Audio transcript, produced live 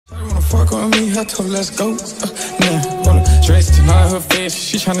fuck on me, I told her let's go. Man, hold up, dressed in all her face,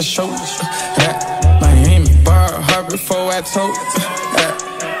 she tryna show. Miami, bar hard before I told.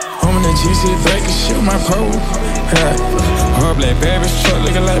 I'm in the GC Vegas, shoot my pole. All black baby's truck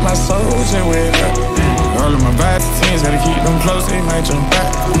looking like my soldier with all of my body teens, gotta keep them close, they might jump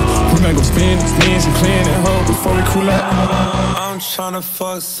back. We might go spin these knees and clean that hole before we cool out. I'm tryna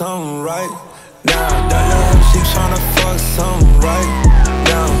fuck something right now. She tryna fuck something right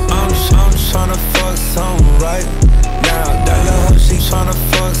now. I'm tryna fuck something right now. She tryna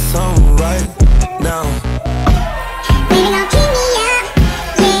fuck something right now. Baby, gon' keep me up,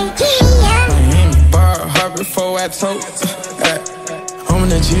 yeah, keep me up. Miami, bar hard before I told. I'm in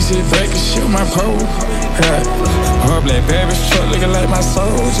the GC Vegas, shoot my pole. All black baby's truck looking like my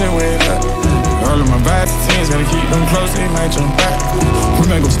soldier with all of my body teens, gotta keep them close, they might jump back. We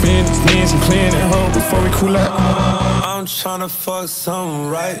might go spin these knees and clean that hole before we cool out. I'm tryna fuck something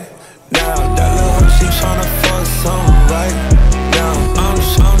right now. She tryna fuck something right now. I'm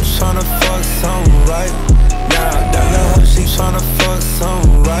tryna fuck something right now. She tryna fuck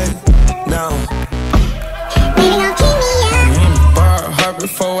something right now. Baby, gon' keep me up. Bar hard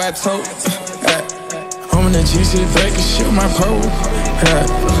before I told. I'm in the GC Vegas, shoot my pole.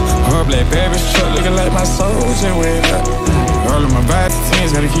 All black baby's truck looking like my soldier with all of my body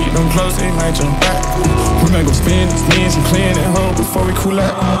teens, gotta keep them close, they might jump back. We might go spin these knees and clean that hole before we cool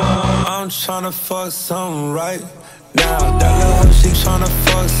out. I'm tryna fuck something right now. She tryna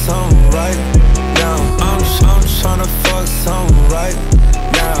fuck something right now. I'm tryna fuck something right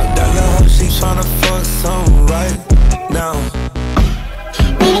now. She tryna fuck something right now.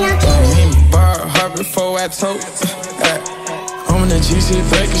 Baby, gon' keep me up. Bar hard before I told. I'm in the GC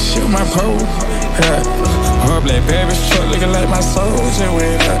Vegas, shoot my pole. All black baby's truck looking like my soldier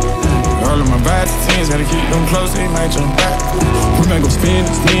with all of my body teens, gotta keep them close, they might jump back. We might go spin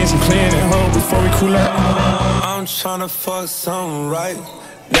these knees and clean that hole before we cool out. I'm tryna fuck something right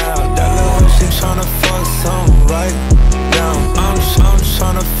now. She tryna fuck something right now. I'm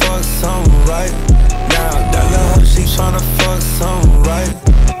tryna fuck something right now. She tryna fuck something right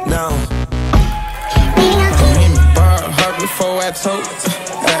now. Baby, gon' keep me up. Bar hard before I told.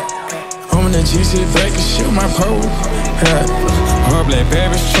 I'm in the GC Vegas, shoot my pole. All black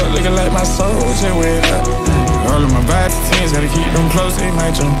baby's truck looking like my soldier with all of my body teens, gotta keep them close, they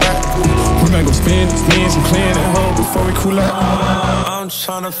might jump back. We might go spin these knees and clean that hole before we cool out. I'm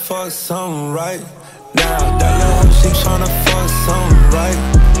tryna fuck something right now. She tryna fuck something right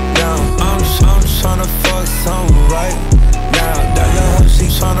now. I'm tryna fuck something right now. She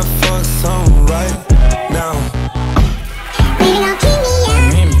tryna fuck something right now. Baby, gon' keep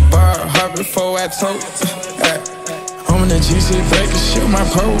me up. Bar hard before I told. I'm in the GC Vegas, shoot my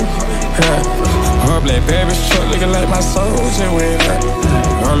pole. All black baby's truck looking like my soldier with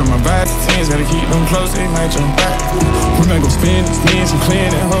all of my body teens, gotta keep them close, they might jump back. We might go spin these knees and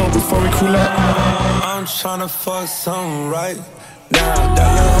clean that hole before we cool out. I'm tryna fuck something right now.